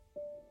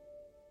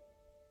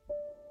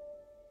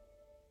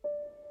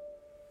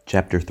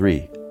Chapter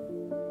 3.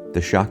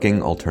 The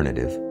Shocking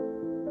Alternative.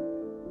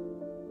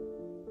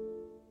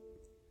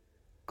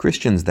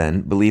 Christians,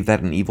 then, believe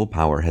that an evil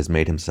power has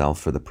made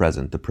himself for the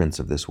present the prince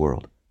of this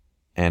world.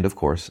 And, of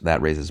course,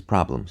 that raises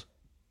problems.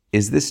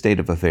 Is this state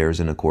of affairs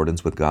in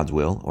accordance with God's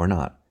will or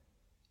not?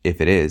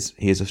 If it is,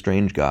 he is a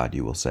strange God,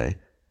 you will say.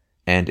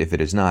 And if it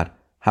is not,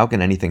 how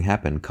can anything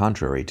happen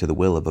contrary to the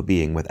will of a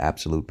being with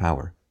absolute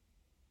power?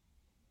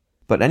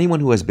 But anyone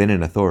who has been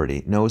in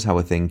authority knows how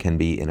a thing can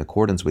be in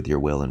accordance with your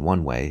will in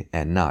one way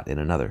and not in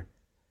another.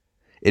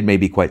 It may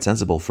be quite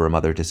sensible for a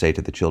mother to say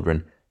to the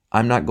children,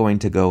 "I'm not going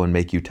to go and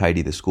make you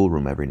tidy the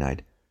schoolroom every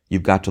night.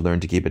 You've got to learn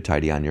to keep it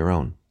tidy on your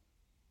own."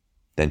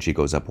 Then she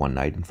goes up one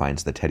night and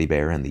finds the teddy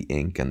bear and the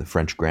ink and the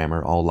French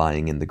grammar all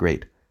lying in the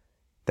grate.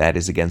 That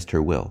is against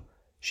her will.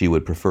 She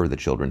would prefer the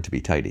children to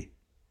be tidy.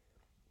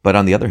 But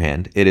on the other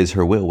hand, it is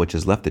her will which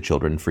has left the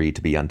children free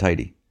to be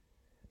untidy.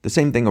 The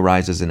same thing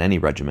arises in any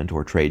regiment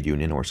or trade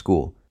union or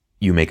school.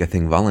 You make a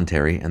thing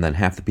voluntary, and then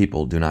half the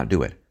people do not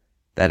do it.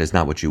 That is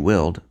not what you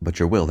willed, but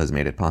your will has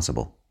made it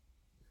possible.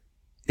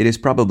 It is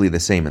probably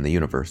the same in the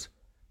universe.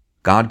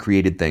 God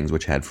created things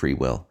which had free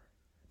will.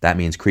 That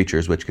means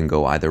creatures which can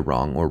go either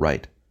wrong or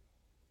right.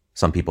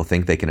 Some people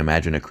think they can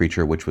imagine a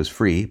creature which was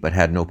free, but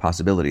had no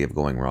possibility of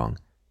going wrong.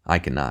 I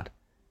cannot.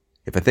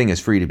 If a thing is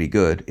free to be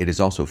good, it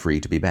is also free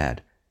to be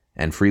bad,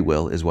 and free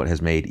will is what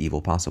has made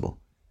evil possible.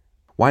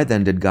 Why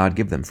then did God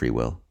give them free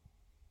will?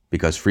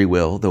 Because free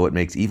will, though it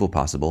makes evil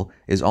possible,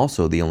 is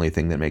also the only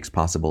thing that makes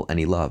possible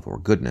any love or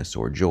goodness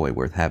or joy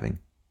worth having.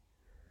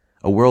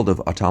 A world of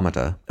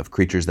automata, of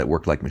creatures that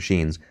work like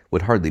machines,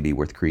 would hardly be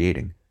worth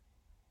creating.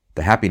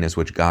 The happiness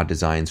which God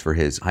designs for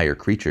his higher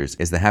creatures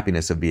is the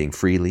happiness of being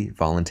freely,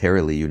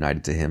 voluntarily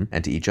united to him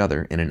and to each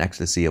other in an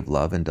ecstasy of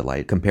love and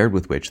delight, compared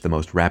with which the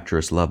most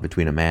rapturous love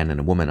between a man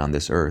and a woman on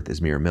this earth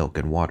is mere milk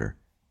and water,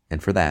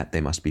 and for that they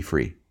must be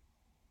free.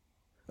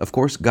 Of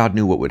course, God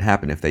knew what would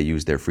happen if they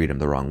used their freedom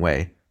the wrong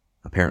way.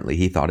 Apparently,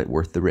 he thought it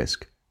worth the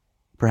risk.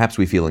 Perhaps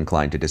we feel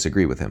inclined to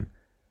disagree with him,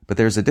 but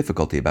there is a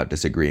difficulty about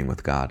disagreeing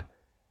with God.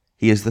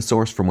 He is the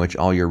source from which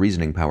all your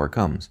reasoning power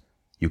comes.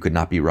 You could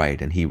not be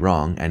right and he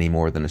wrong any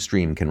more than a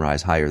stream can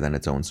rise higher than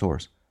its own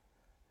source.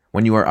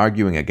 When you are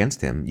arguing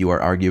against him, you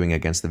are arguing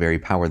against the very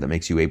power that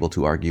makes you able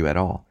to argue at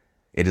all.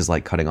 It is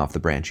like cutting off the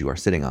branch you are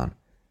sitting on.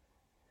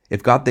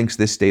 If God thinks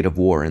this state of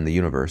war in the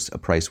universe a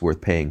price worth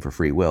paying for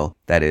free will,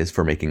 that is,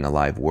 for making a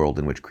live world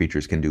in which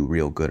creatures can do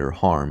real good or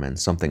harm and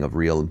something of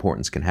real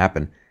importance can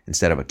happen,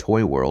 instead of a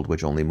toy world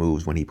which only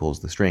moves when he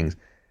pulls the strings,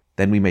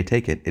 then we may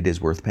take it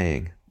is worth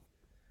paying.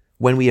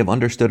 When we have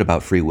understood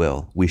about free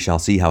will, we shall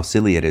see how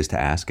silly it is to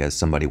ask, as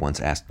somebody once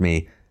asked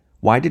me,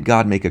 why did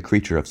God make a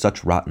creature of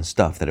such rotten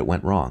stuff that it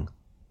went wrong?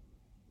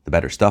 The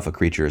better stuff a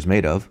creature is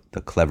made of,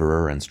 the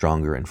cleverer and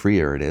stronger and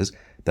freer it is,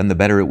 then the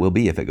better it will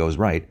be if it goes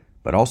right,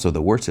 but also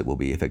the worse it will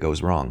be if it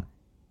goes wrong.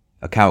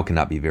 A cow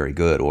cannot be very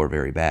good or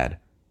very bad.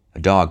 A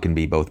dog can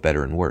be both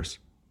better and worse.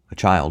 A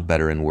child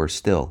better and worse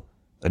still.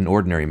 An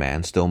ordinary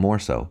man still more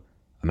so.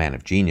 A man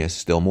of genius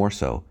still more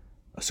so.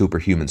 A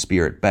superhuman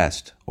spirit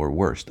best or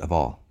worst of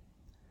all.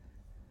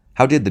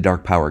 How did the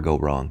dark power go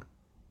wrong?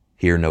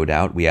 Here, no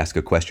doubt, we ask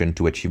a question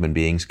to which human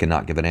beings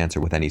cannot give an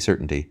answer with any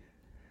certainty.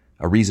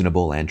 A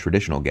reasonable and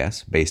traditional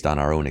guess, based on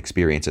our own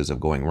experiences of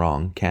going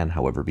wrong, can,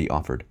 however, be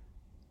offered.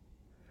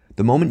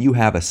 The moment you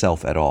have a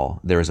self at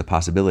all, there is a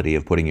possibility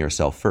of putting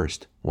yourself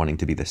first, wanting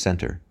to be the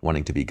center,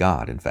 wanting to be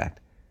God, in fact.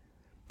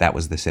 That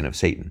was the sin of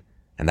Satan,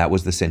 and that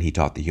was the sin he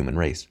taught the human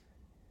race.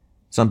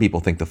 Some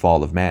people think the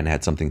fall of man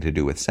had something to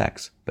do with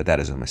sex, but that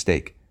is a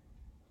mistake.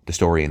 The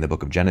story in the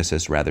book of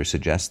Genesis rather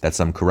suggests that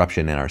some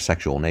corruption in our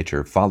sexual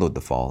nature followed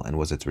the fall and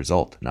was its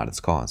result, not its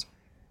cause.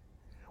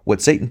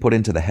 What Satan put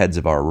into the heads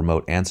of our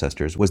remote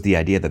ancestors was the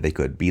idea that they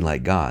could be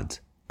like gods,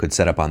 could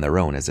set up on their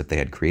own as if they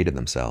had created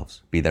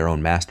themselves, be their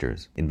own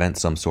masters, invent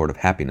some sort of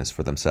happiness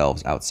for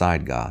themselves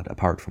outside God,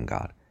 apart from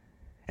God.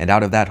 And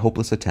out of that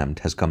hopeless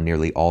attempt has come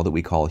nearly all that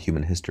we call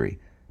human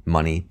history: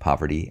 money,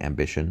 poverty,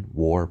 ambition,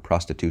 war,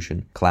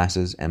 prostitution,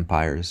 classes,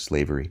 empires,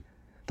 slavery.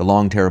 The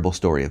long, terrible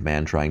story of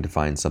man trying to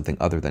find something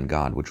other than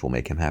God which will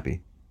make him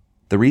happy.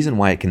 The reason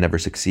why it can never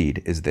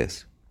succeed is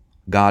this.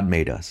 God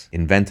made us,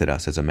 invented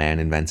us as a man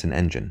invents an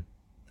engine.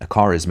 A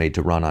car is made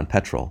to run on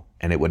petrol,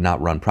 and it would not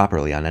run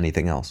properly on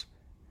anything else.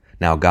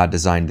 Now God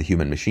designed the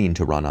human machine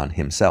to run on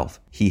himself.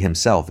 He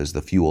himself is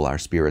the fuel our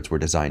spirits were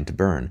designed to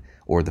burn,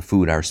 or the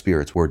food our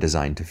spirits were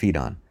designed to feed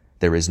on.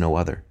 There is no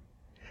other.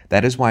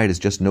 That is why it is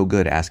just no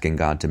good asking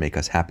God to make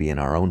us happy in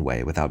our own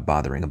way without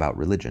bothering about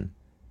religion.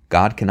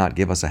 God cannot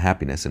give us a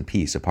happiness and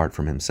peace apart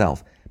from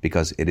himself,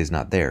 because it is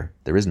not there.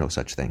 There is no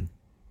such thing.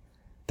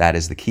 That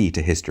is the key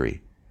to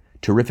history.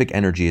 Terrific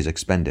energy is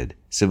expended,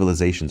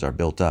 civilizations are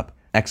built up,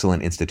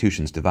 excellent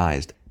institutions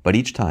devised, but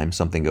each time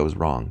something goes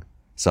wrong.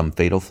 Some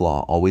fatal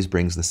flaw always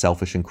brings the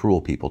selfish and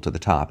cruel people to the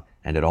top,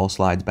 and it all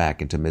slides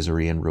back into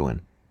misery and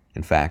ruin.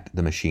 In fact,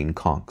 the machine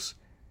conks.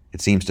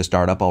 It seems to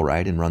start up all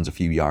right and runs a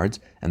few yards,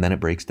 and then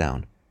it breaks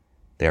down.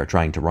 They are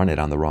trying to run it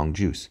on the wrong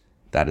juice.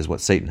 That is what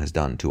Satan has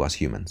done to us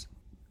humans.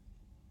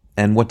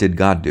 And what did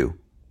God do?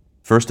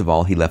 First of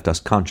all, he left us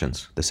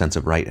conscience, the sense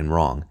of right and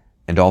wrong,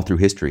 and all through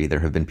history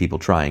there have been people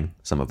trying,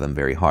 some of them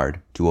very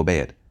hard, to obey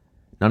it.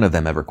 None of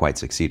them ever quite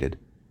succeeded.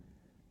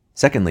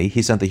 Secondly,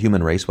 he sent the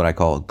human race what I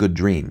call good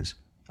dreams.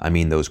 I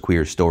mean those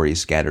queer stories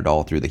scattered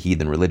all through the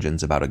heathen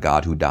religions about a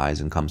God who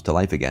dies and comes to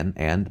life again,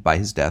 and, by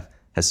his death,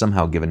 has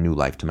somehow given new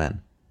life to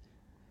men.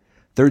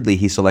 Thirdly,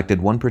 he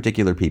selected one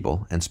particular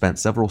people and spent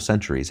several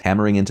centuries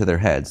hammering into their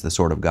heads the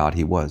sort of God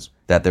he was,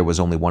 that there was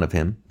only one of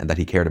him, and that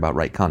he cared about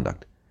right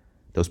conduct.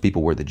 Those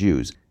people were the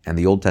Jews, and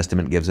the Old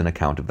Testament gives an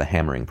account of the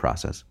hammering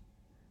process.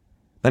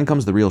 Then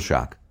comes the real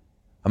shock.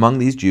 Among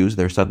these Jews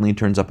there suddenly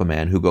turns up a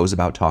man who goes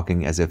about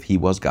talking as if he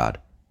was God.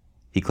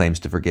 He claims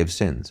to forgive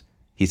sins.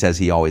 He says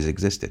he always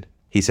existed.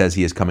 He says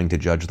he is coming to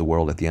judge the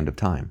world at the end of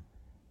time.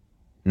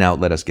 Now,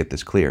 let us get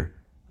this clear.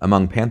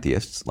 Among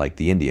pantheists, like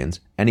the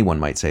Indians, anyone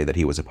might say that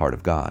he was a part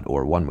of God,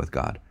 or one with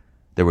God.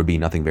 There would be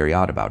nothing very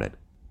odd about it.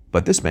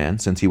 But this man,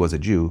 since he was a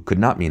Jew, could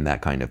not mean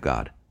that kind of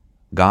God.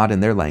 God in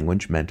their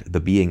language meant the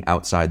being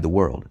outside the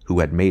world, who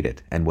had made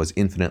it, and was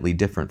infinitely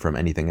different from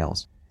anything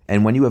else.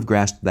 And when you have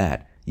grasped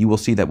that, you will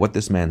see that what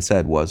this man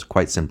said was,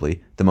 quite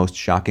simply, the most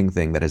shocking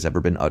thing that has ever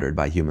been uttered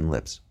by human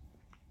lips.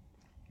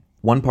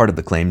 One part of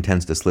the claim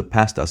tends to slip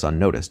past us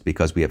unnoticed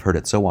because we have heard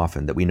it so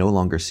often that we no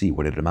longer see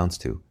what it amounts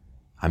to.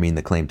 I mean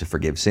the claim to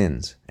forgive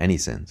sins, any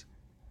sins.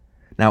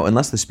 Now,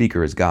 unless the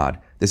speaker is God,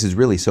 this is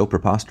really so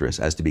preposterous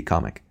as to be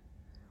comic.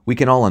 We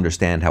can all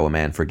understand how a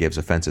man forgives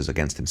offenses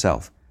against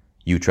himself.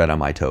 You tread on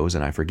my toes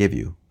and I forgive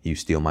you. You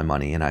steal my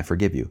money and I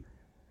forgive you.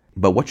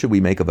 But what should we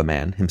make of a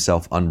man,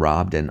 himself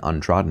unrobbed and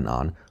untrodden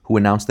on, who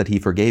announced that he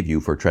forgave you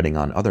for treading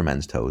on other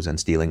men's toes and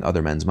stealing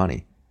other men's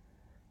money?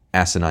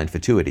 Asinine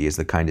fatuity is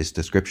the kindest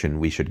description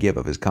we should give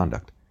of his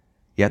conduct.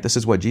 Yet this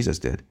is what Jesus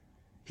did.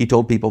 He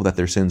told people that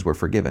their sins were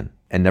forgiven,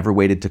 and never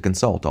waited to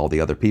consult all the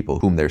other people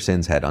whom their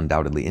sins had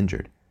undoubtedly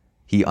injured.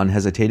 He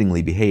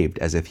unhesitatingly behaved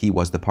as if he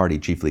was the party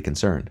chiefly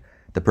concerned,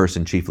 the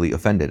person chiefly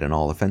offended in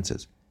all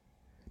offenses.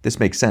 This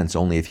makes sense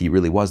only if he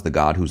really was the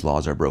God whose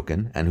laws are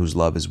broken, and whose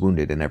love is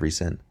wounded in every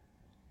sin.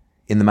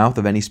 In the mouth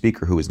of any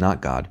speaker who is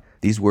not God,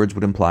 these words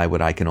would imply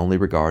what I can only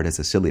regard as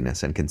a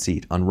silliness and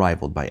conceit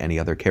unrivaled by any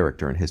other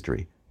character in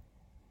history.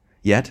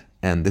 Yet,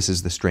 and this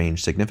is the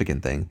strange,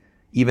 significant thing,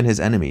 even his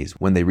enemies,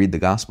 when they read the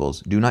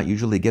Gospels, do not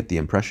usually get the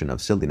impression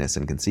of silliness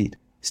and conceit.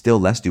 Still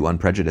less do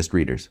unprejudiced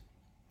readers.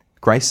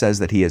 Christ says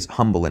that he is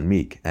humble and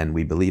meek, and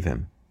we believe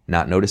him,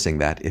 not noticing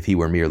that, if he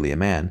were merely a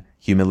man,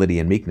 humility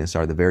and meekness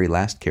are the very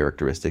last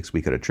characteristics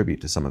we could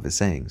attribute to some of his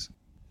sayings.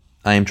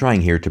 I am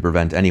trying here to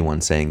prevent anyone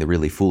saying the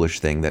really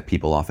foolish thing that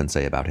people often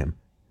say about him.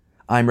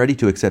 I am ready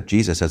to accept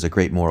Jesus as a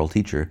great moral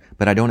teacher,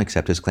 but I don't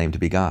accept his claim to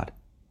be God.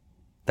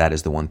 That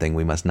is the one thing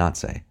we must not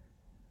say.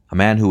 A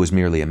man who was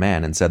merely a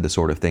man and said the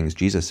sort of things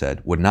Jesus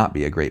said would not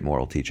be a great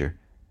moral teacher.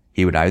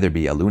 He would either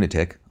be a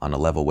lunatic, on a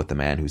level with the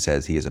man who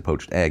says he is a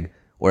poached egg,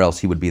 or else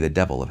he would be the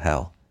devil of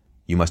hell.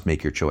 You must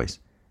make your choice.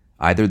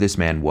 Either this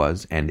man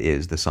was and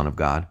is the Son of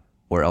God,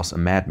 or else a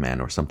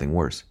madman or something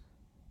worse.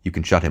 You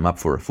can shut him up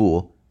for a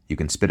fool, you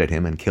can spit at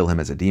him and kill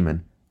him as a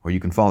demon, or you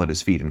can fall at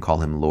his feet and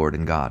call him Lord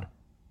and God.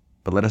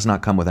 But let us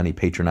not come with any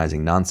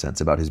patronizing nonsense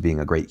about his being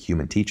a great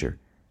human teacher.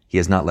 He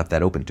has not left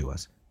that open to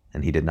us,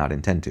 and he did not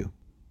intend to.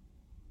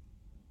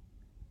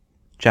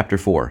 Chapter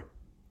 4.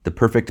 The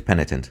Perfect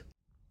Penitent.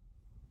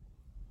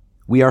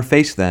 We are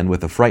faced then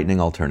with a frightening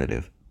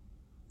alternative.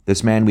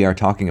 This man we are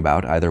talking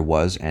about either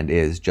was and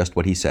is just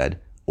what he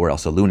said, or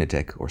else a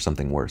lunatic or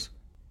something worse.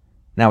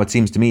 Now it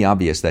seems to me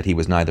obvious that he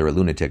was neither a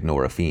lunatic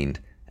nor a fiend,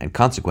 and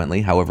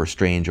consequently, however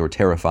strange or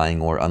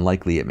terrifying or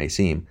unlikely it may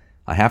seem,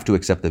 I have to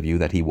accept the view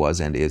that he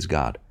was and is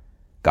God.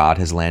 God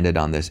has landed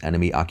on this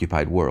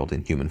enemy-occupied world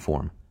in human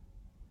form.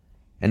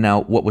 And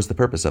now, what was the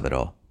purpose of it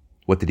all?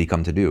 What did he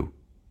come to do?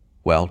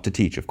 Well, to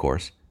teach, of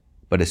course.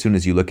 But as soon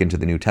as you look into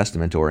the New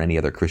Testament or any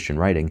other Christian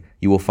writing,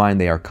 you will find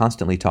they are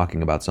constantly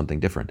talking about something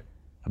different,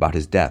 about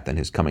his death and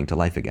his coming to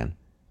life again.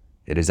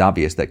 It is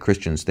obvious that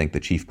Christians think the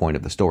chief point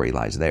of the story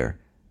lies there.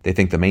 They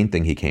think the main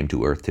thing he came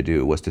to earth to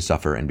do was to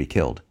suffer and be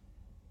killed.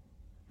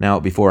 Now,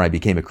 before I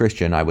became a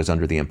Christian, I was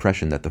under the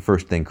impression that the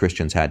first thing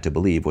Christians had to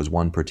believe was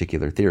one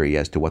particular theory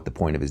as to what the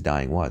point of his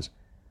dying was.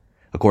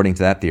 According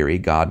to that theory,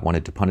 God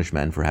wanted to punish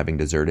men for having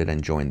deserted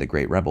and joined the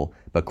great rebel,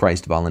 but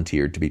Christ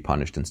volunteered to be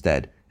punished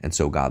instead, and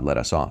so God let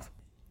us off.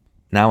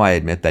 Now I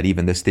admit that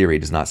even this theory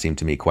does not seem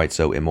to me quite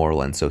so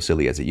immoral and so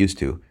silly as it used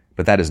to,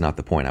 but that is not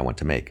the point I want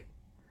to make.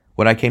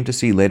 What I came to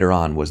see later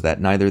on was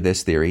that neither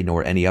this theory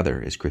nor any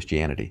other is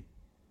Christianity.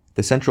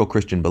 The central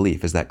Christian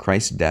belief is that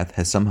Christ's death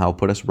has somehow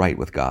put us right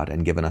with God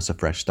and given us a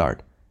fresh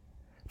start.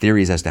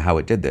 Theories as to how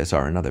it did this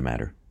are another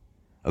matter.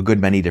 A good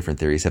many different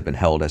theories have been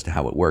held as to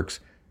how it works.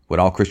 What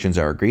all Christians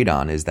are agreed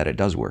on is that it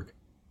does work.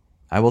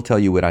 I will tell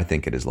you what I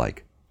think it is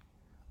like.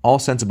 All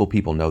sensible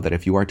people know that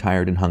if you are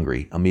tired and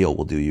hungry, a meal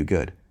will do you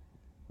good.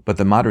 But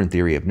the modern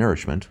theory of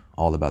nourishment,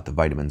 all about the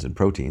vitamins and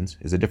proteins,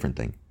 is a different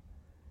thing.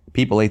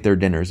 People ate their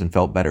dinners and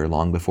felt better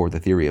long before the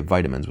theory of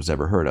vitamins was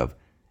ever heard of,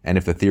 and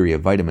if the theory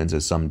of vitamins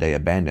is someday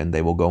abandoned,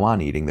 they will go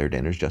on eating their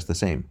dinners just the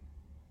same.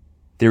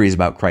 Theories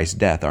about Christ's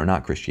death are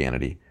not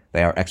Christianity.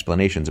 They are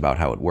explanations about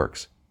how it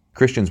works.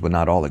 Christians would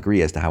not all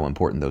agree as to how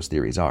important those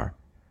theories are.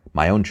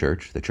 My own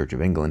church, the Church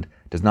of England,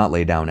 does not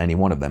lay down any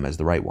one of them as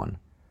the right one.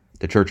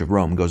 The Church of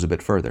Rome goes a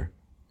bit further.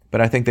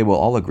 But I think they will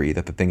all agree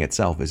that the thing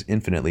itself is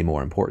infinitely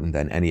more important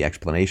than any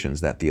explanations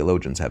that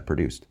theologians have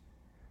produced.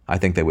 I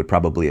think they would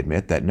probably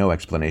admit that no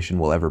explanation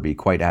will ever be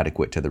quite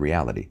adequate to the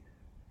reality.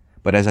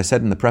 But as I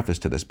said in the preface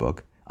to this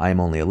book, I am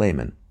only a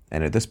layman,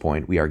 and at this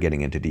point we are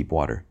getting into deep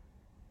water.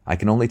 I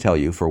can only tell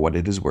you, for what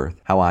it is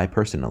worth, how I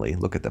personally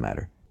look at the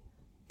matter.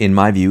 In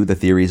my view, the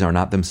theories are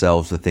not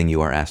themselves the thing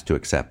you are asked to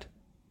accept.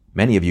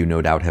 Many of you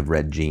no doubt have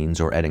read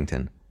Jeans or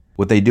Eddington.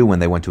 What they do when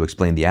they want to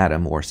explain the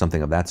atom, or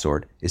something of that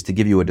sort, is to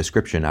give you a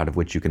description out of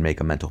which you can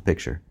make a mental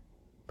picture.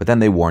 But then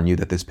they warn you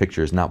that this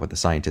picture is not what the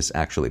scientists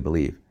actually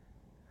believe.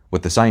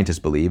 What the scientists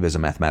believe is a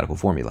mathematical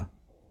formula.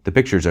 The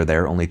pictures are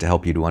there only to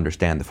help you to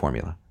understand the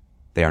formula.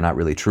 They are not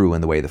really true in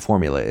the way the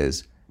formula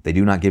is. They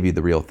do not give you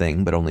the real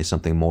thing, but only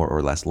something more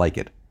or less like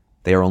it.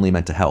 They are only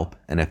meant to help,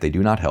 and if they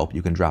do not help,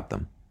 you can drop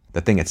them.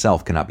 The thing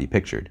itself cannot be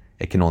pictured.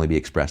 It can only be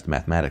expressed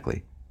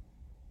mathematically.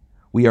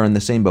 We are in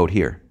the same boat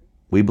here.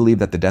 We believe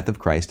that the death of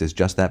Christ is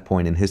just that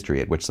point in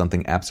history at which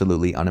something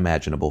absolutely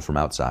unimaginable from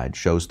outside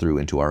shows through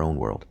into our own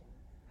world.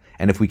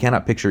 And if we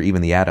cannot picture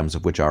even the atoms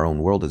of which our own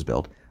world is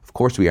built, of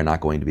course we are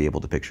not going to be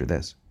able to picture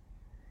this.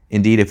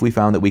 Indeed, if we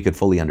found that we could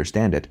fully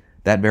understand it,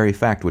 that very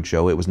fact would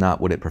show it was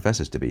not what it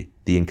professes to be,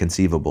 the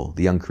inconceivable,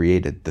 the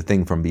uncreated, the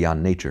thing from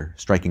beyond nature,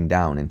 striking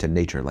down into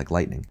nature like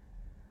lightning.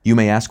 You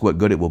may ask what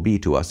good it will be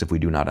to us if we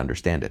do not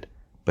understand it,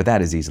 but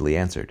that is easily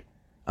answered.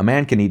 A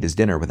man can eat his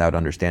dinner without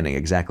understanding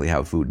exactly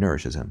how food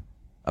nourishes him.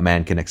 A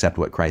man can accept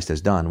what Christ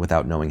has done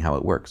without knowing how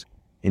it works.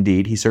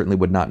 Indeed, he certainly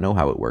would not know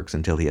how it works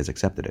until he has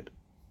accepted it.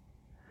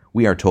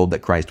 We are told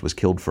that Christ was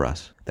killed for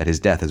us, that his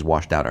death has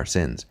washed out our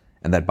sins,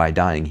 and that by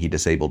dying he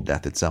disabled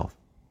death itself.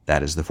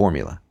 That is the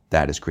formula.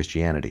 That is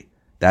Christianity.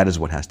 That is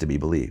what has to be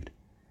believed.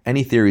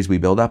 Any theories we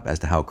build up as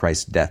to how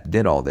Christ's death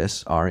did all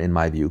this are, in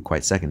my view,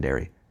 quite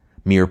secondary.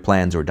 Mere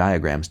plans or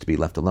diagrams to be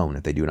left alone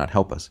if they do not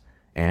help us,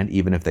 and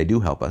even if they do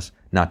help us,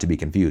 not to be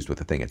confused with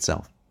the thing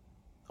itself.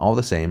 All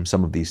the same,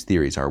 some of these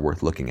theories are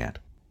worth looking at.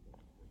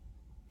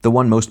 The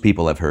one most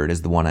people have heard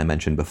is the one I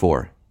mentioned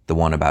before, the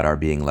one about our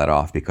being let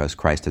off because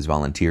Christ has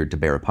volunteered to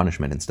bear a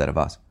punishment instead of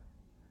us.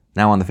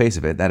 Now, on the face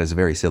of it, that is a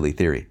very silly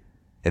theory.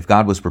 If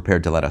God was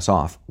prepared to let us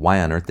off,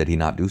 why on earth did he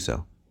not do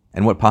so?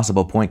 And what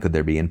possible point could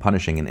there be in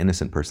punishing an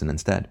innocent person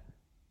instead?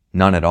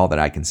 None at all that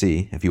I can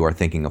see, if you are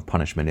thinking of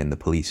punishment in the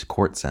police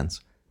court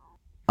sense.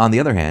 On the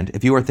other hand,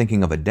 if you are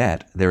thinking of a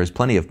debt, there is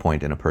plenty of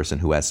point in a person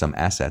who has some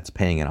assets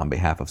paying it on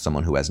behalf of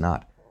someone who has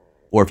not.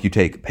 Or if you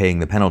take paying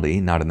the penalty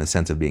not in the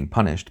sense of being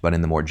punished, but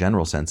in the more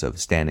general sense of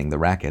standing the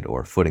racket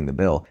or footing the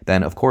bill,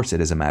 then of course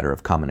it is a matter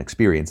of common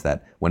experience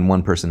that when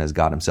one person has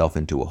got himself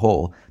into a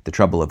hole, the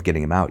trouble of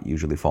getting him out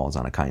usually falls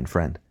on a kind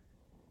friend.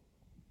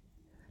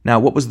 Now,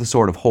 what was the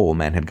sort of hole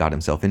man had got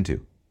himself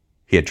into?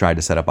 He had tried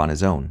to set up on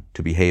his own,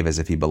 to behave as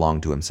if he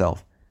belonged to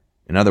himself.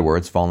 In other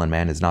words, fallen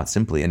man is not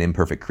simply an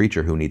imperfect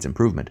creature who needs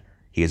improvement.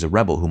 He is a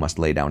rebel who must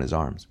lay down his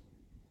arms.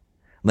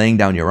 Laying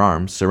down your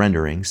arms,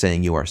 surrendering,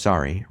 saying you are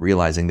sorry,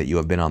 realizing that you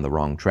have been on the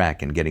wrong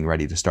track and getting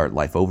ready to start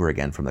life over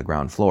again from the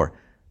ground floor,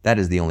 that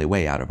is the only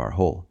way out of our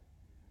hole.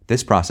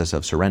 This process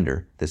of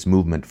surrender, this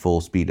movement full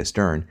speed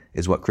astern,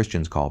 is what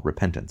Christians call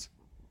repentance.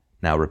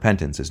 Now,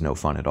 repentance is no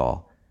fun at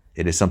all.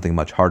 It is something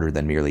much harder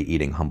than merely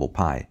eating humble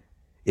pie.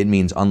 It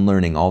means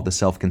unlearning all the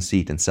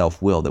self-conceit and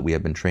self-will that we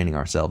have been training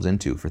ourselves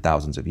into for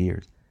thousands of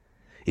years.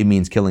 It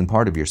means killing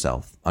part of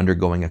yourself,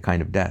 undergoing a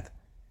kind of death.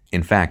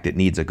 In fact, it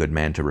needs a good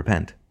man to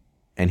repent.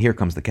 And here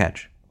comes the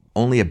catch.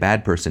 Only a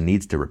bad person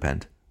needs to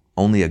repent.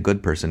 Only a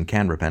good person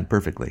can repent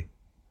perfectly.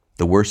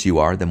 The worse you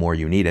are, the more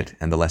you need it,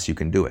 and the less you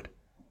can do it.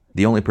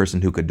 The only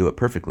person who could do it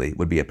perfectly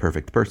would be a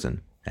perfect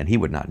person, and he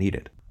would not need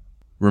it.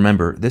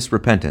 Remember, this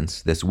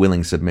repentance, this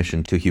willing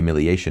submission to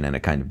humiliation and a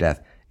kind of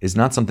death, is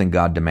not something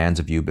God demands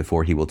of you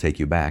before he will take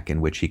you back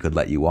and which he could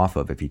let you off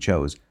of if he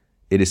chose.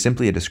 It is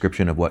simply a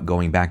description of what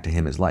going back to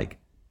him is like.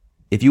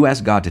 If you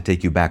ask God to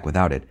take you back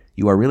without it,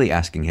 you are really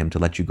asking him to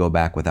let you go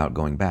back without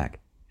going back.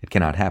 It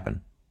cannot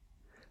happen.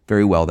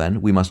 Very well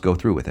then, we must go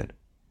through with it.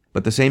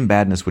 But the same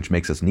badness which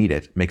makes us need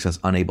it makes us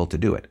unable to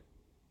do it.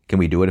 Can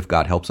we do it if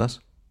God helps us?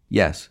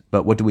 Yes,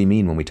 but what do we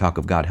mean when we talk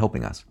of God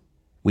helping us?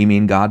 We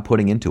mean God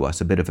putting into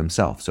us a bit of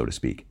himself, so to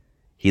speak.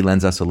 He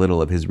lends us a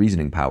little of his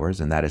reasoning powers,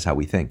 and that is how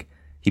we think.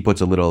 He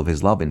puts a little of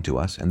his love into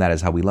us, and that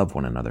is how we love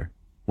one another.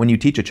 When you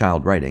teach a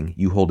child writing,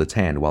 you hold its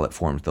hand while it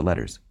forms the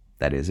letters.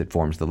 That is, it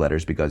forms the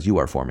letters because you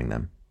are forming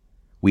them.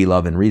 We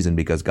love and reason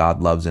because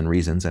God loves and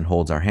reasons and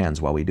holds our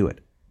hands while we do it.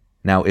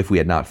 Now, if we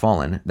had not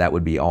fallen, that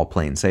would be all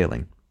plain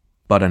sailing.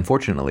 But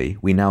unfortunately,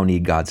 we now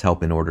need God's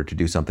help in order to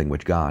do something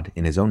which God,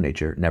 in his own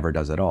nature, never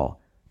does at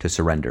all: to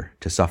surrender,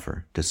 to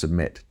suffer, to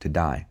submit, to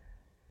die.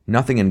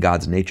 Nothing in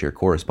God's nature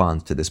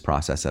corresponds to this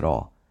process at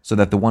all, so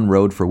that the one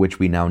road for which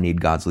we now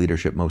need God's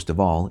leadership most of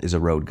all is a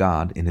road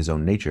God, in his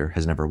own nature,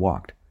 has never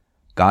walked.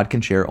 God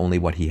can share only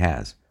what he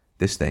has.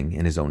 This thing,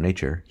 in his own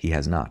nature, he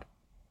has not.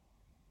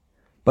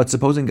 But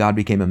supposing God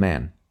became a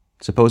man,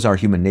 suppose our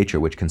human nature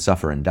which can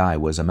suffer and die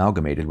was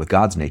amalgamated with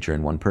God's nature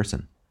in one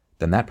person.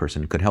 then that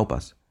person could help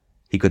us.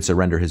 He could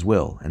surrender his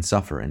will and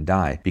suffer and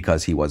die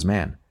because he was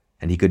man,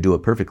 and he could do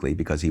it perfectly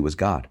because he was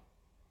God.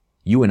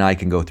 You and I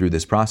can go through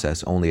this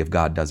process only if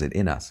God does it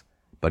in us,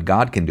 but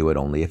God can do it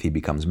only if he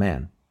becomes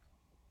man.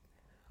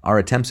 Our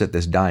attempts at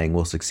this dying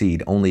will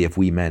succeed only if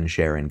we men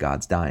share in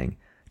God's dying,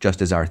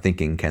 just as our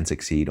thinking can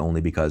succeed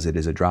only because it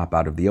is a drop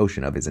out of the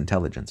ocean of his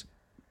intelligence.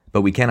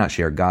 But we cannot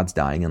share God's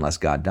dying unless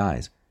God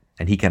dies,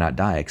 and he cannot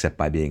die except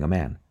by being a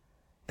man.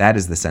 That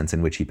is the sense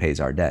in which he pays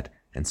our debt,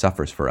 and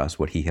suffers for us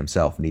what he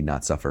himself need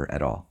not suffer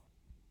at all.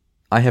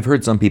 I have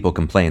heard some people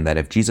complain that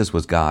if Jesus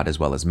was God as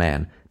well as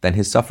man, then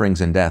his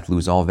sufferings and death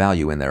lose all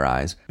value in their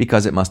eyes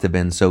because it must have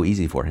been so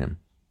easy for him.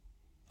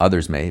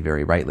 Others may,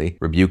 very rightly,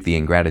 rebuke the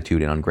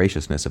ingratitude and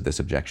ungraciousness of this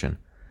objection.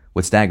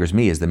 What staggers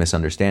me is the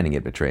misunderstanding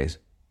it betrays.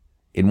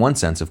 In one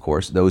sense, of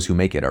course, those who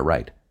make it are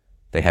right.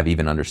 They have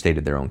even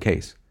understated their own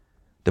case.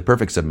 The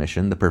perfect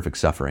submission, the perfect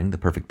suffering, the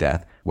perfect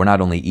death were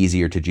not only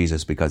easier to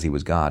Jesus because he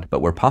was God,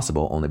 but were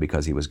possible only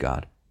because he was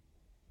God.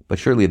 But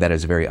surely that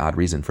is a very odd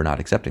reason for not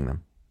accepting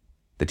them.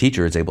 The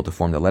teacher is able to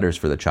form the letters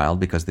for the child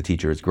because the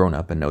teacher is grown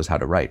up and knows how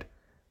to write.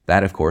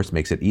 That, of course,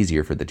 makes it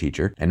easier for the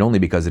teacher, and only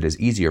because it is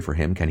easier for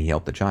him can he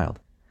help the child.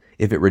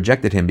 If it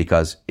rejected him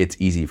because it's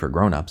easy for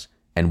grown-ups,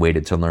 and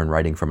waited to learn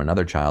writing from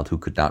another child who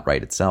could not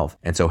write itself,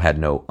 and so had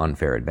no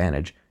unfair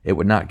advantage, it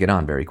would not get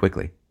on very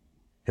quickly.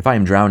 If I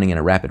am drowning in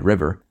a rapid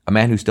river, a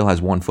man who still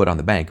has one foot on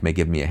the bank may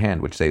give me a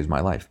hand which saves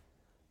my life.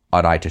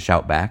 Ought I to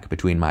shout back,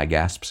 between my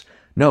gasps,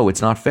 "No,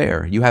 it's not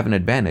fair. You have an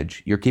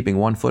advantage. You're keeping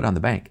one foot on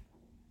the bank."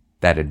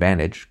 That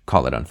advantage,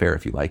 call it unfair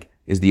if you like,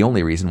 is the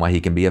only reason why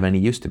he can be of any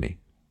use to me.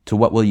 To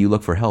what will you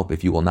look for help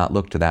if you will not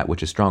look to that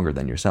which is stronger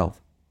than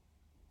yourself?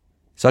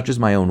 Such is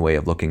my own way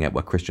of looking at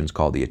what Christians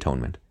call the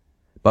atonement.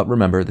 But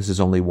remember, this is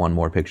only one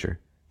more picture.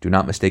 Do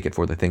not mistake it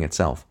for the thing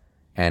itself,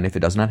 and if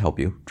it does not help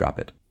you, drop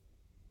it.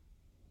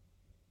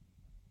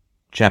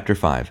 Chapter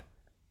 5.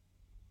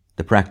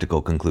 The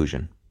Practical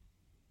Conclusion.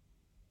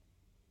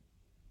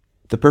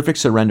 The perfect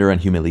surrender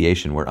and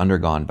humiliation were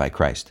undergone by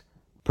Christ,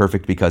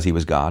 perfect because he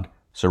was God,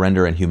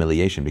 surrender and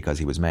humiliation because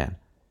he was man.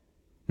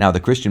 Now the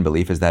Christian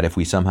belief is that if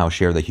we somehow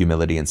share the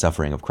humility and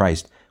suffering of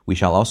Christ, we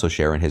shall also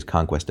share in his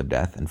conquest of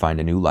death and find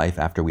a new life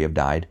after we have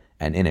died,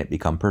 and in it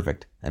become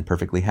perfect and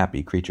perfectly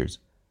happy creatures.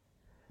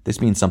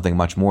 This means something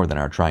much more than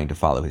our trying to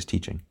follow his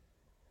teaching.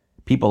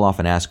 People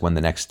often ask when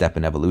the next step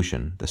in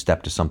evolution, the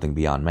step to something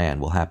beyond man,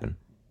 will happen.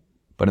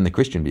 But in the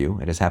Christian view,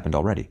 it has happened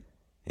already.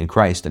 In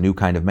Christ, a new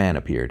kind of man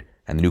appeared,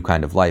 and the new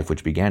kind of life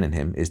which began in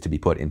him is to be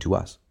put into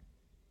us.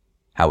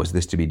 How is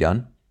this to be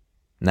done?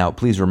 Now,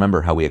 please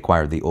remember how we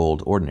acquired the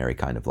old, ordinary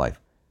kind of life.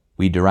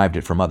 We derived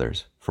it from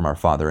others, from our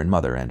father and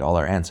mother and all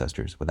our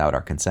ancestors, without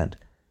our consent,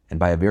 and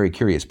by a very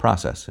curious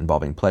process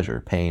involving pleasure,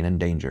 pain, and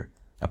danger,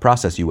 a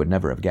process you would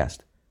never have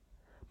guessed.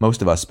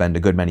 Most of us spend a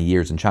good many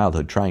years in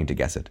childhood trying to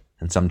guess it,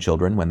 and some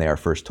children, when they are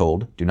first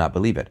told, do not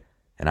believe it,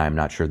 and I am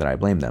not sure that I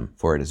blame them,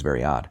 for it is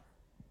very odd.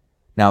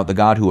 Now, the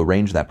God who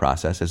arranged that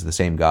process is the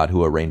same God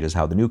who arranges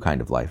how the new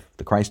kind of life,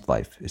 the Christ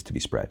life, is to be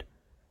spread.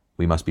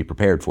 We must be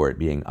prepared for it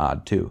being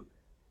odd, too.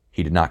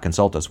 He did not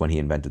consult us when he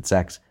invented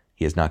sex.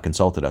 He has not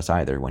consulted us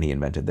either when he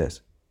invented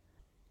this.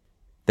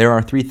 There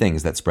are three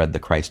things that spread the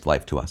Christ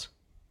life to us: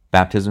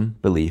 baptism,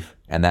 belief,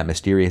 and that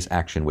mysterious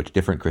action which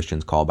different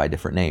Christians call by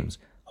different names: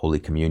 Holy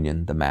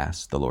Communion, the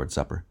Mass, the Lord's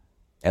Supper.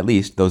 At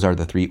least, those are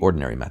the three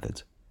ordinary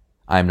methods.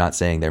 I am not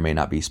saying there may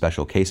not be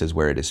special cases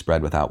where it is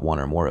spread without one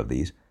or more of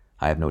these.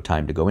 I have no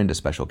time to go into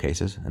special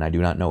cases, and I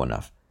do not know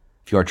enough.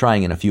 If you are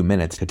trying in a few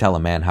minutes to tell a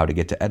man how to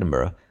get to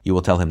Edinburgh, you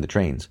will tell him the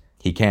trains.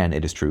 He can,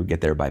 it is true,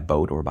 get there by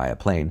boat or by a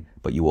plane,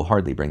 but you will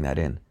hardly bring that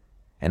in.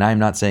 And I am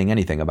not saying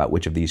anything about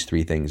which of these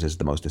three things is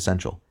the most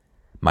essential.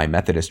 My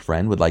Methodist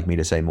friend would like me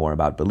to say more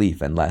about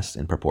belief and less,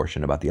 in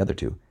proportion, about the other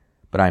two.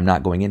 But I am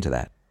not going into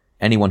that.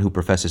 Anyone who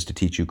professes to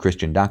teach you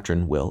Christian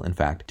doctrine will, in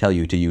fact, tell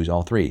you to use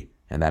all three,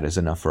 and that is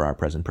enough for our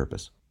present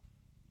purpose.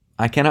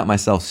 I cannot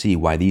myself see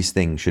why these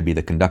things should be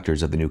the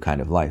conductors of the new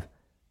kind of life.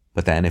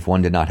 But then, if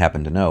one did not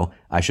happen to know,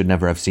 I should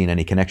never have seen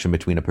any connection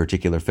between a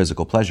particular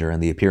physical pleasure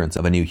and the appearance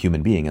of a new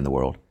human being in the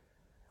world.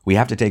 We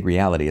have to take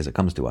reality as it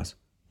comes to us.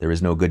 There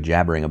is no good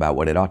jabbering about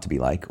what it ought to be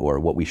like, or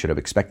what we should have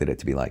expected it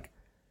to be like.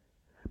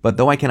 But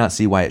though I cannot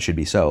see why it should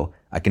be so,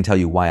 I can tell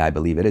you why I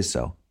believe it is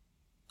so.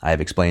 I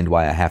have explained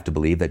why I have to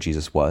believe that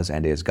Jesus was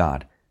and is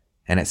God,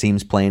 and it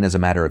seems plain as a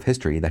matter of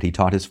history that he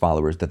taught his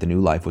followers that the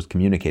new life was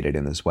communicated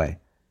in this way.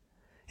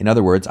 In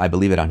other words, I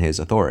believe it on his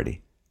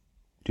authority.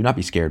 Do not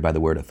be scared by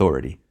the word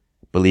authority.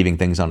 Believing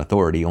things on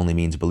authority only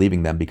means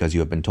believing them because you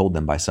have been told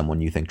them by someone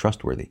you think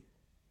trustworthy.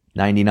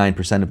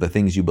 99% of the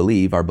things you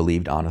believe are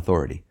believed on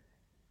authority.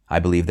 I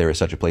believe there is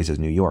such a place as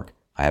New York.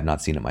 I have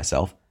not seen it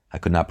myself. I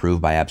could not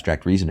prove by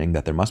abstract reasoning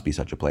that there must be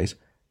such a place.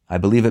 I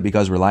believe it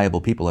because reliable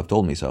people have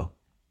told me so.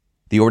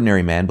 The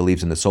ordinary man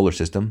believes in the solar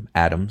system,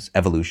 atoms,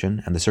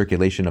 evolution, and the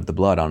circulation of the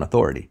blood on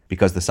authority,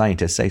 because the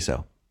scientists say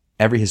so.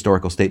 Every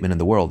historical statement in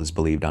the world is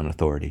believed on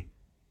authority.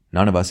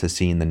 None of us has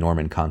seen the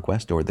Norman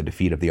conquest or the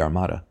defeat of the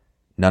Armada.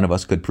 None of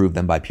us could prove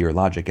them by pure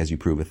logic as you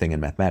prove a thing in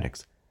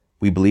mathematics.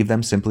 We believe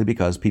them simply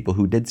because people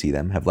who did see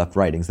them have left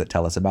writings that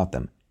tell us about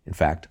them. in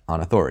fact, on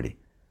authority.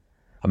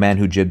 A man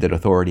who jibbed at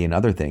authority in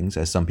other things,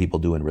 as some people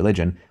do in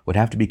religion, would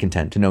have to be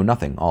content to know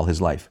nothing all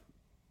his life.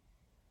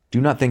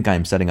 Do not think I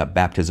am setting up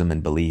baptism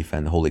and belief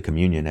and the Holy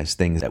Communion as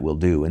things that will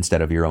do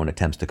instead of your own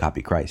attempts to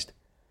copy Christ.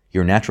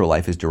 Your natural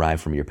life is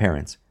derived from your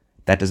parents.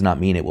 That does not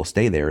mean it will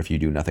stay there if you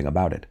do nothing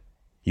about it.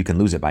 You can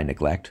lose it by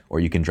neglect, or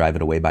you can drive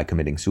it away by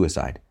committing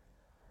suicide.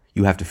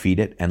 You have to feed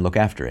it and look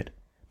after it.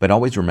 But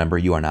always remember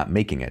you are not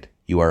making it.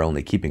 You are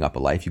only keeping up a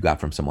life you got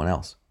from someone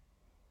else.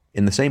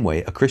 In the same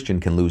way, a Christian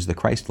can lose the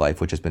Christ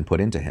life which has been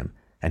put into him,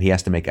 and he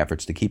has to make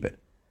efforts to keep it.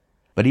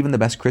 But even the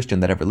best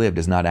Christian that ever lived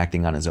is not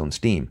acting on his own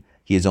steam.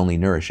 He is only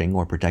nourishing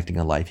or protecting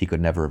a life he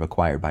could never have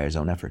acquired by his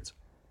own efforts.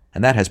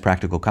 And that has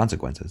practical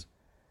consequences.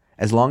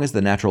 As long as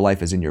the natural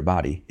life is in your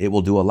body, it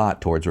will do a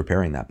lot towards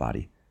repairing that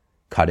body.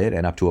 Cut it,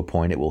 and up to a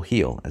point it will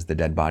heal, as the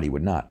dead body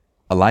would not.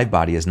 A live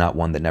body is not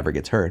one that never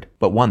gets hurt,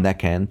 but one that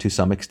can, to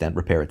some extent,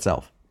 repair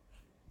itself.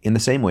 In the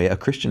same way, a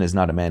Christian is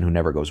not a man who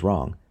never goes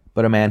wrong,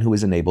 but a man who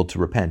is enabled to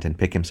repent and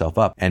pick himself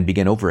up and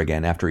begin over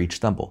again after each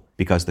stumble,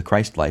 because the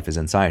Christ life is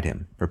inside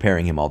him,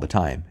 preparing him all the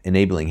time,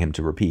 enabling him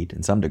to repeat,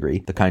 in some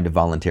degree, the kind of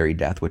voluntary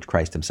death which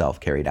Christ himself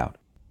carried out.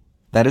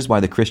 That is why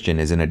the Christian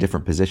is in a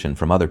different position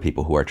from other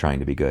people who are trying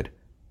to be good.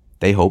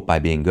 They hope, by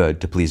being good,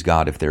 to please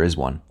God if there is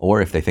one,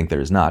 or if they think there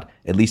is not,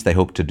 at least they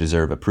hope to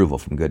deserve approval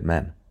from good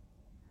men.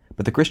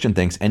 But the Christian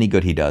thinks any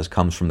good he does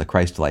comes from the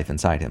Christ life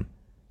inside him.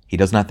 He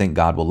does not think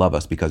God will love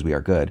us because we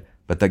are good,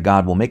 but that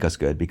God will make us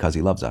good because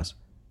he loves us.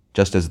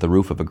 Just as the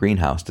roof of a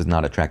greenhouse does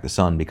not attract the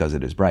sun because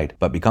it is bright,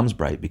 but becomes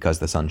bright because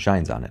the sun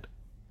shines on it.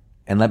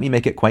 And let me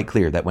make it quite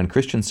clear that when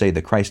Christians say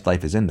the Christ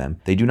life is in them,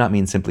 they do not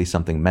mean simply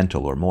something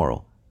mental or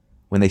moral.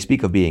 When they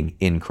speak of being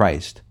in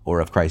Christ,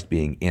 or of Christ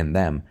being in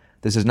them,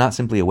 this is not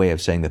simply a way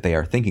of saying that they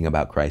are thinking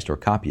about Christ or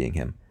copying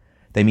him.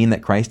 They mean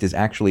that Christ is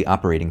actually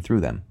operating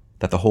through them,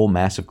 that the whole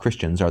mass of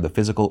Christians are the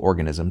physical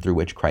organism through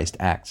which Christ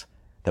acts,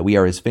 that we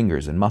are his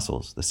fingers and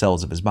muscles, the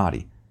cells of his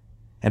body.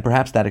 And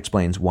perhaps that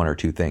explains one or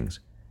two things.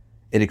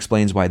 It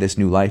explains why this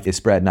new life is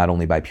spread not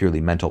only by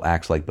purely mental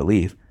acts like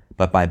belief,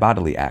 but by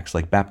bodily acts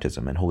like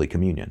baptism and Holy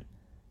Communion.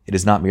 It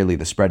is not merely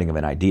the spreading of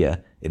an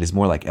idea, it is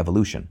more like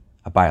evolution,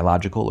 a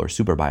biological or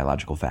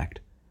superbiological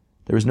fact.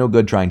 There is no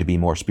good trying to be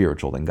more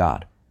spiritual than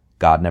God.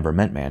 God never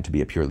meant man to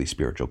be a purely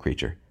spiritual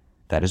creature.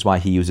 That is why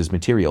he uses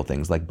material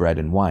things like bread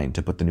and wine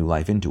to put the new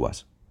life into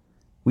us.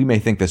 We may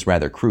think this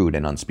rather crude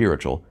and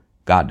unspiritual.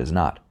 God does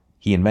not.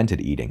 He invented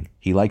eating.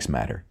 He likes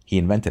matter. He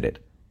invented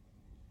it.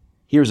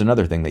 Here's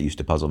another thing that used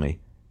to puzzle me.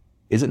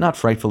 Is it not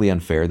frightfully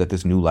unfair that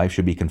this new life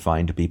should be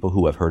confined to people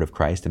who have heard of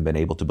Christ and been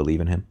able to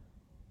believe in him?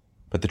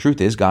 But the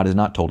truth is, God has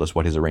not told us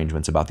what his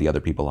arrangements about the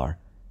other people are.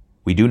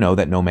 We do know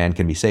that no man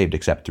can be saved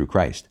except through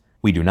Christ.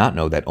 We do not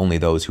know that only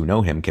those who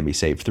know him can be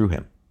saved through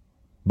him.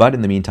 But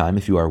in the meantime,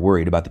 if you are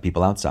worried about the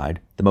people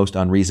outside, the most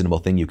unreasonable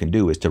thing you can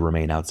do is to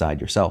remain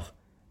outside yourself.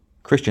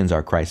 Christians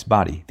are Christ's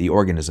body, the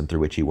organism through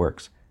which he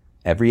works.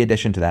 Every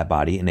addition to that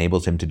body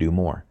enables him to do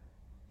more.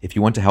 If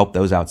you want to help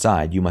those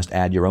outside, you must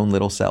add your own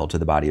little cell to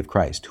the body of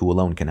Christ, who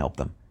alone can help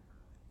them.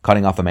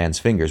 Cutting off a man's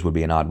fingers would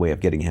be an odd way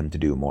of getting him to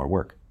do more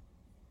work.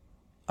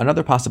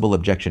 Another possible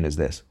objection is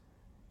this.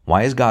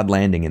 Why is God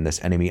landing in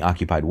this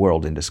enemy-occupied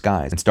world in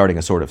disguise and starting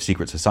a sort of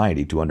secret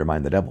society to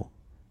undermine the devil?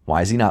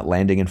 Why is he not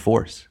landing in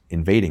force,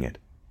 invading it?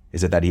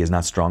 Is it that he is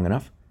not strong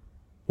enough?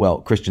 Well,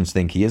 Christians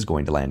think he is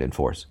going to land in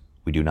force.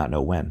 We do not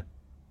know when.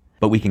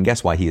 But we can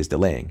guess why he is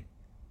delaying.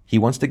 He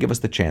wants to give us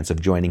the chance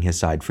of joining his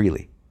side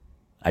freely.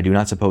 I do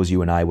not suppose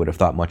you and I would have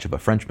thought much of a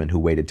Frenchman who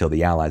waited till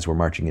the Allies were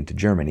marching into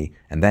Germany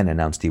and then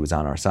announced he was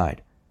on our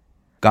side.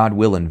 God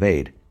will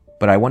invade,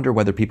 but I wonder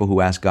whether people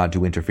who ask God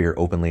to interfere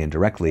openly and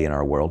directly in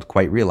our world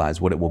quite realize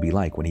what it will be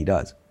like when he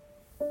does.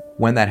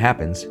 When that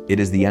happens, it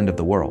is the end of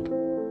the world.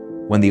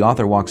 When the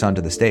author walks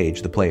onto the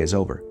stage, the play is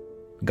over.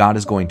 God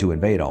is going to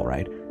invade, all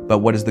right, but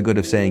what is the good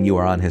of saying you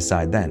are on his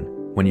side then,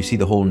 when you see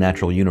the whole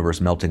natural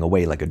universe melting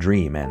away like a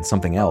dream and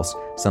something else,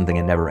 something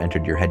it never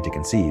entered your head to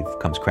conceive,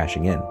 comes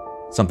crashing in?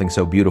 Something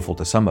so beautiful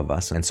to some of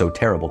us and so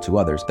terrible to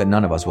others that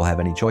none of us will have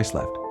any choice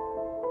left.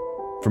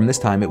 From this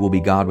time it will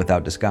be God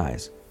without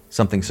disguise,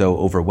 something so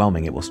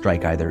overwhelming it will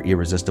strike either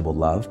irresistible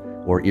love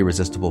or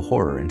irresistible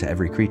horror into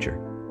every creature.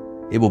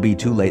 It will be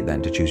too late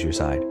then to choose your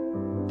side.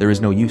 There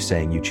is no use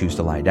saying you choose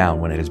to lie down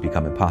when it has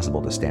become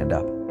impossible to stand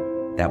up.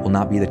 That will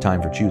not be the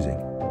time for choosing.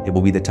 It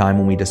will be the time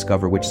when we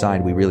discover which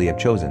side we really have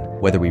chosen,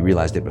 whether we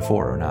realized it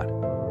before or not.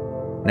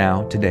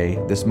 Now, today,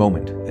 this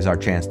moment is our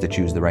chance to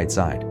choose the right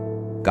side.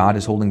 God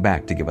is holding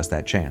back to give us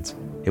that chance.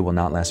 It will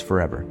not last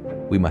forever.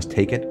 We must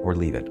take it or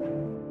leave it.